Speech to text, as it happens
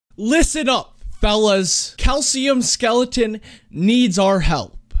Listen up, fellas. Calcium Skeleton needs our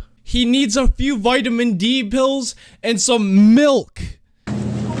help. He needs a few vitamin D pills and some milk.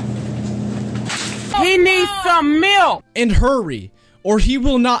 He needs some milk! And hurry, or he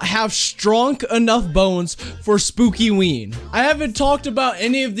will not have strong enough bones for Spookyween. I haven't talked about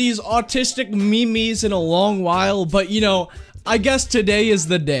any of these autistic memes in a long while, but you know, I guess today is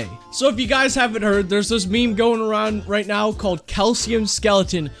the day. So if you guys haven't heard, there's this meme going around right now called Calcium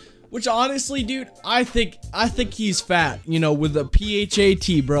Skeleton, which honestly, dude, I think he's fat, you know, with a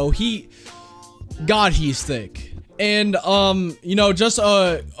PHAT, bro. God, he's thick. And, you know, just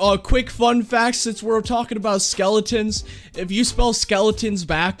a quick fun fact, since we're talking about skeletons, if you spell skeletons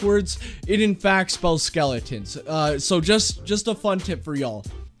backwards, it in fact spells skeletons. So just a fun tip for y'all.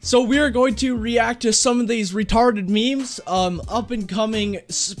 So we are going to react to some of these retarded memes, up and coming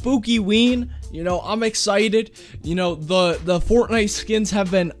Spookyween. You know, I'm excited. You know, the Fortnite skins have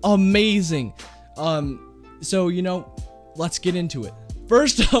been amazing. So, you know, let's get into it.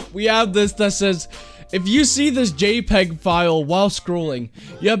 First up, we have this that says, if you see this JPEG file while scrolling,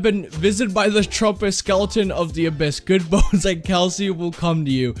 you have been visited by the trumpet skeleton of the abyss. Good bones and calcium will come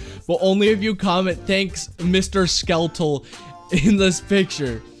to you, but only if you comment, thanks, Mr. Skeletal, in this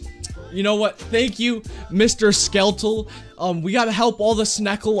picture. You know what? Thank you, Mr. Skeletal. We gotta help all the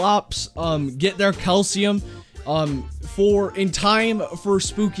Sneckle-ops, get their calcium, in time for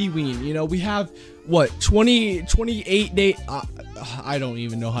Spookyween. You know, we have, what, 28 days? I don't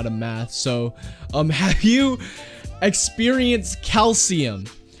even know how to math. So, have you experienced calcium?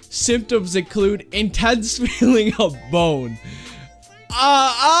 Symptoms include intense feeling of bone.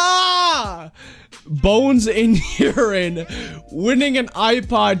 Bones in urine. Winning an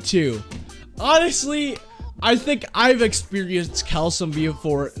iPod 2. Honestly, I think I've experienced calcium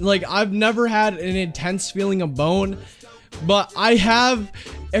before. Like, I've never had an intense feeling of bone, but I have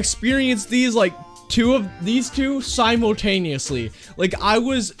experienced these, like, these two simultaneously. Like, I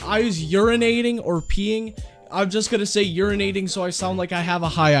was urinating or peeing. I'm just gonna say urinating so I sound like I have a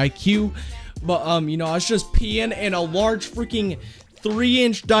high IQ. But, you know, I was just peeing and a large freaking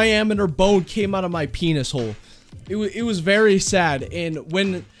 3-inch diameter bone came out of my penis hole. It was very sad. And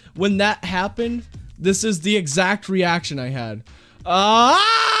when that happened, this is the exact reaction I had. But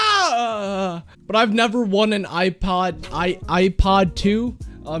I've never won an iPod 2.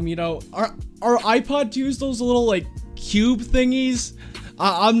 You know, are iPod 2s those little, like, cube thingies?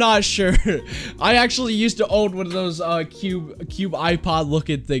 I'm not sure. I actually used to own one of those cube iPod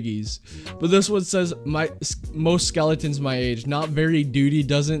looking thingies. But this one says, most skeletons my age. Not very duty,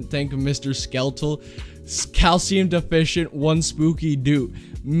 doesn't thank Mr. Skeletal. Calcium deficient, one spooky dude.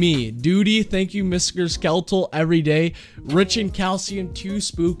 Me. Duty, thank you Mr. Skeletal every day. Rich in calcium, too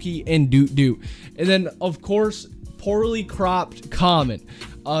spooky, and doot. And then, of course, poorly cropped comment.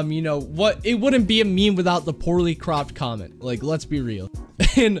 You know what, it wouldn't be a meme without the poorly cropped comment. Like, let's be real.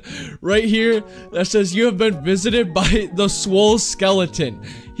 And right here that says, you have been visited by the swole skeleton.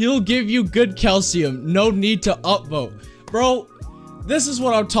 He'll give you good calcium, no need to upvote. Bro, this is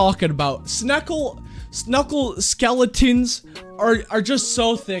what I'm talking about. Snuckle skeletons are just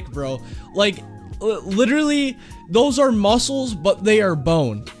so thick, bro. Like, literally, those are muscles, but they are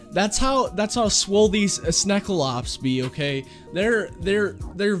bone. That's how swole these Sneckle-ops be, okay? They're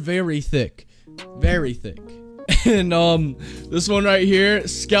very thick. Very thick. And this one right here,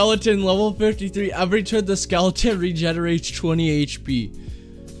 skeleton level 53. Every turn the skeleton regenerates 20 HP.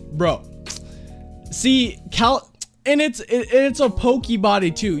 Bro. See, and it's a pokey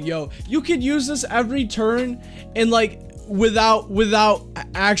body too, yo. You could use this every turn and, like, without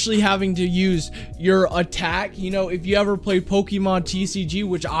actually having to use your attack. You know, if you ever played Pokemon TCG,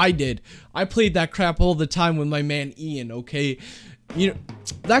 which I did, I played that crap all the time with my man Ian, okay? You know,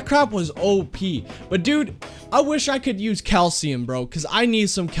 that crap was OP. But dude, I wish I could use calcium, bro, because I need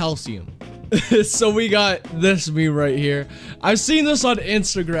some calcium. So we got this meme right here. I've seen this on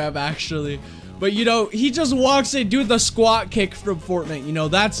Instagram, actually. But, you know, he just walks in, doing the squat kick from Fortnite. You know,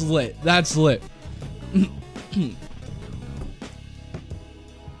 that's lit. That's lit.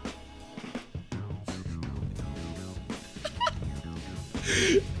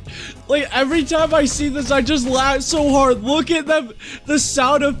 Like, every time I see this, I just laugh so hard. Look at them. The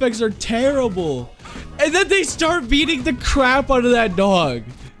sound effects are terrible. And then they start beating the crap out of that dog.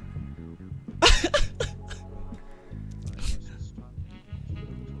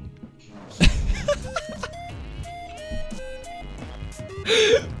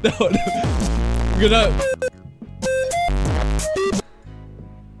 No. I'm gonna...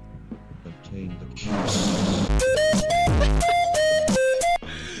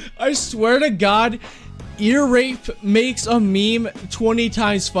 I swear to God, Ear rape makes a meme 20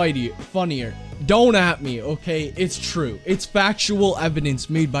 times funnier. Don't at me, okay? It's true. It's factual evidence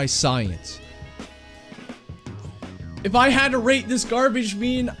made by science. If I had to rate this garbage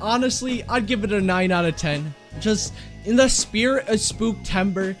meme, honestly, I'd give it a 9 out of 10. Just in the spirit of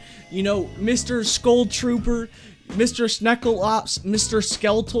spooktober, you know, Mr. Skull Trooper, Mr. Sneckleops, Mr.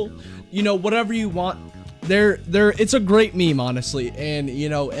 Skeletal, you know, whatever you want. It's a great meme, honestly, and you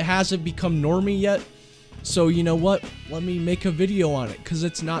know, it hasn't become normie yet. So you know what? Let me make a video on it, because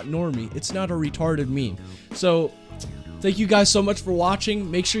it's not normie. It's not a retarded meme. So thank you guys so much for watching.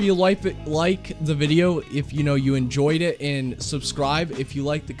 Make sure you like the video if you know you enjoyed it, and subscribe if you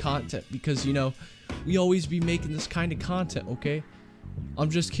like the content, because you know we always be making this kind of content, okay? I'm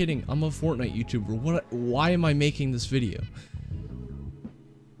just kidding. I'm a Fortnite YouTuber. Why am I making this video?